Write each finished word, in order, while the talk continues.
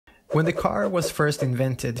When the car was first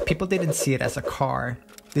invented, people didn't see it as a car.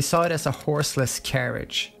 They saw it as a horseless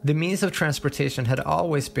carriage. The means of transportation had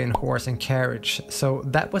always been horse and carriage, so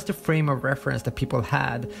that was the frame of reference that people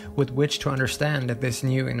had with which to understand this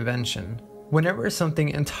new invention. Whenever something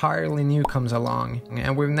entirely new comes along,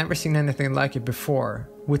 and we've never seen anything like it before,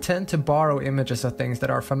 we tend to borrow images of things that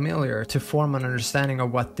are familiar to form an understanding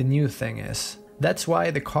of what the new thing is. That's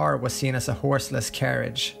why the car was seen as a horseless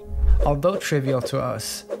carriage. Although trivial to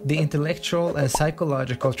us, the intellectual and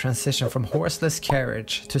psychological transition from horseless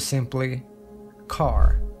carriage to simply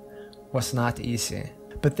car was not easy.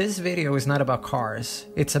 But this video is not about cars,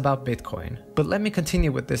 it's about Bitcoin. But let me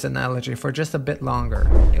continue with this analogy for just a bit longer.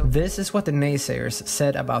 This is what the naysayers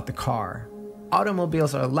said about the car.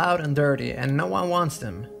 Automobiles are loud and dirty and no one wants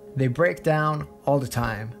them. They break down all the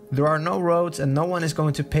time. There are no roads and no one is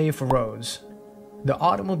going to pay for roads. The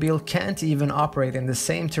automobile can't even operate in the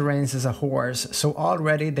same terrains as a horse, so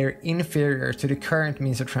already they're inferior to the current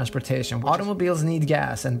means of transportation. Automobiles need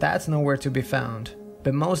gas and that's nowhere to be found.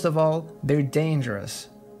 But most of all, they're dangerous.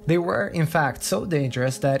 They were in fact so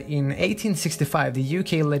dangerous that in 1865 the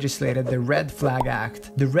UK legislated the Red Flag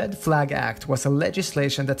Act. The Red Flag Act was a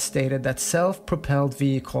legislation that stated that self-propelled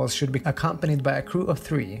vehicles should be accompanied by a crew of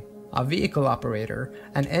 3. A vehicle operator,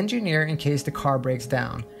 an engineer in case the car breaks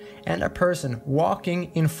down, and a person walking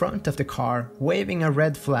in front of the car waving a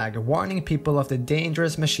red flag warning people of the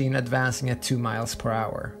dangerous machine advancing at 2 miles per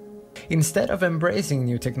hour. Instead of embracing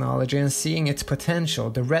new technology and seeing its potential,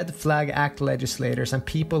 the Red Flag Act legislators and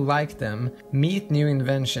people like them meet new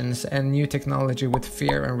inventions and new technology with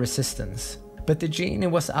fear and resistance. But the genie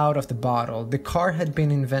was out of the bottle. The car had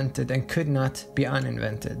been invented and could not be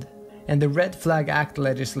uninvented. And the Red Flag Act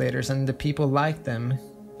legislators and the people like them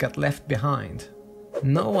got left behind.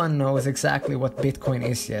 No one knows exactly what Bitcoin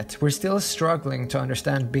is yet. We're still struggling to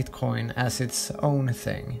understand Bitcoin as its own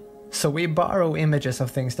thing. So we borrow images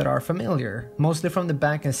of things that are familiar, mostly from the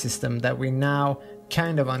banking system that we now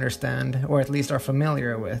kind of understand, or at least are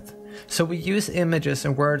familiar with. So we use images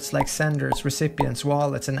and words like senders, recipients,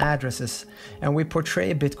 wallets, and addresses, and we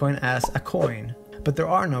portray Bitcoin as a coin. But there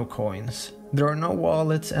are no coins. There are no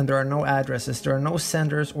wallets and there are no addresses. There are no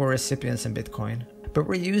senders or recipients in Bitcoin. But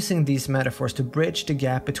we're using these metaphors to bridge the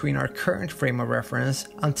gap between our current frame of reference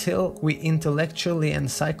until we intellectually and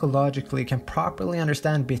psychologically can properly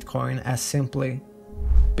understand Bitcoin as simply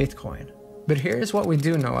Bitcoin. But here's what we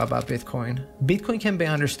do know about Bitcoin. Bitcoin can be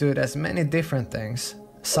understood as many different things.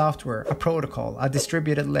 Software, a protocol, a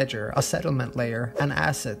distributed ledger, a settlement layer, an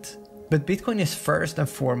asset. But Bitcoin is first and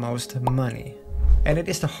foremost money. And it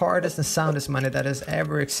is the hardest and soundest money that has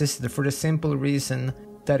ever existed for the simple reason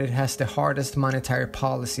that it has the hardest monetary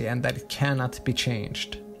policy and that it cannot be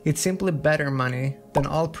changed. It's simply better money than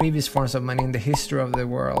all previous forms of money in the history of the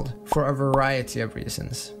world for a variety of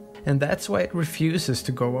reasons. And that's why it refuses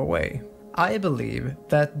to go away. I believe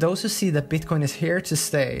that those who see that Bitcoin is here to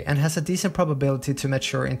stay and has a decent probability to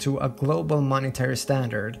mature into a global monetary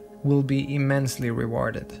standard will be immensely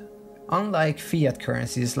rewarded. Unlike fiat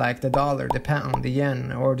currencies like the dollar, the pound, the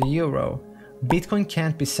yen, or the euro, Bitcoin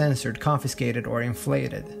can't be censored, confiscated, or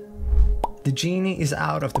inflated. The genie is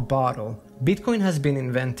out of the bottle. Bitcoin has been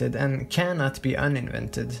invented and cannot be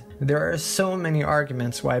uninvented. There are so many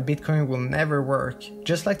arguments why Bitcoin will never work,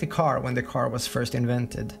 just like the car when the car was first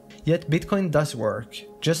invented. Yet Bitcoin does work,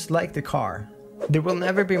 just like the car. There will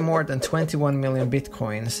never be more than 21 million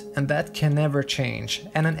Bitcoins, and that can never change,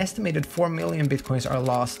 and an estimated 4 million Bitcoins are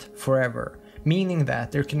lost forever. Meaning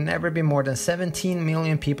that there can never be more than 17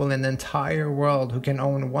 million people in the entire world who can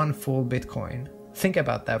own one full Bitcoin. Think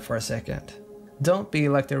about that for a second. Don't be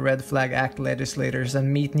like the Red Flag Act legislators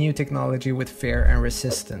and meet new technology with fear and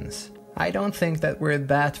resistance. I don't think that we're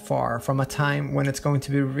that far from a time when it's going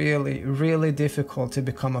to be really difficult to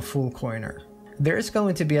become a full coiner. There's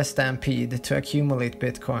going to be a stampede to accumulate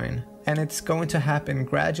Bitcoin, and it's going to happen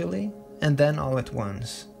gradually and then all at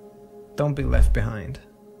once. Don't be left behind.